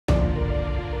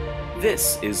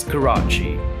This is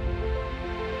Karachi,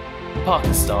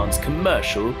 Pakistan's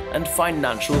commercial and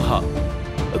financial hub,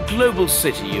 a global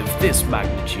city of this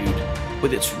magnitude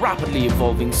with its rapidly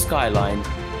evolving skyline,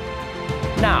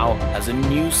 now has a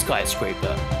new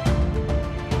skyscraper,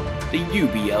 the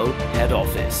UBL Head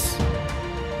Office.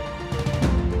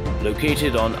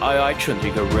 Located on II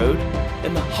Chandigarh Road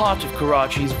in the heart of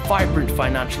Karachi's vibrant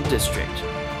financial district.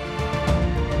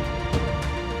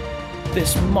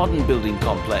 This modern building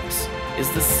complex is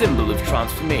the symbol of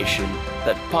transformation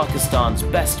that Pakistan's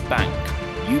best bank,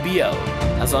 UBL,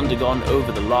 has undergone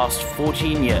over the last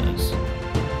 14 years.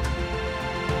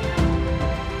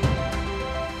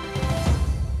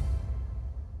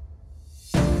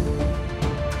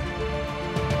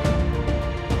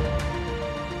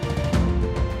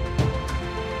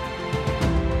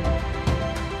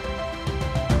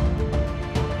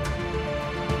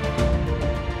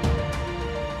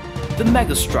 The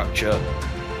megastructure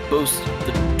boasts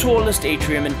the tallest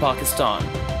atrium in Pakistan,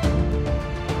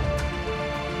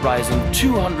 rising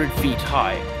 200 feet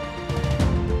high,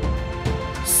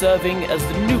 serving as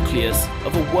the nucleus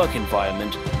of a work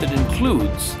environment that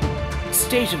includes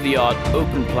state-of-the-art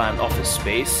open-plan office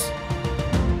space,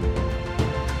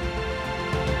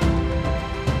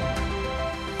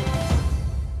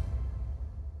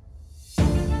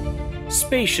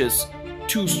 spacious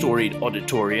two-storied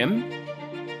auditorium,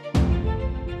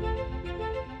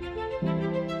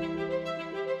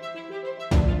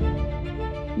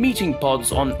 meeting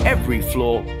pods on every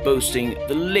floor boasting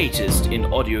the latest in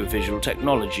audiovisual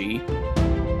technology,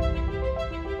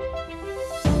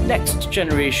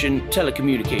 next-generation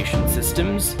telecommunication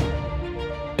systems,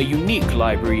 a unique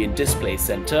library and display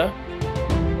center,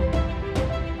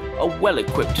 a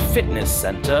well-equipped fitness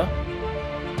center,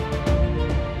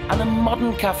 and a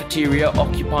modern cafeteria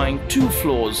occupying 2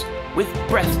 floors with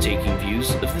breathtaking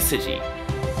views of the city.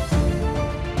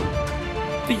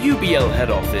 The UBL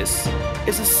Head Office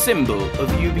is a symbol of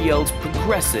UBL's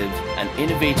progressive and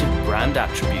innovative brand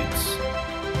attributes.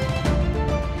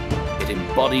 It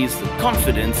embodies the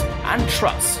confidence and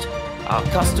trust our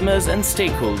customers and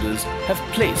stakeholders have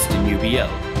placed in UBL.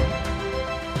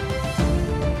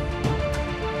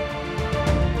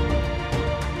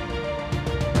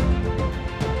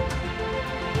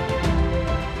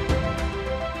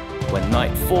 When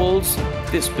night falls,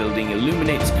 this building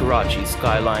illuminates Karachi's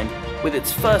skyline with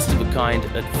its first-of-a-kind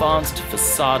advanced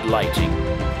facade lighting.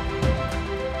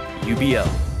 UBL,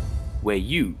 where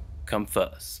you come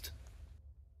first.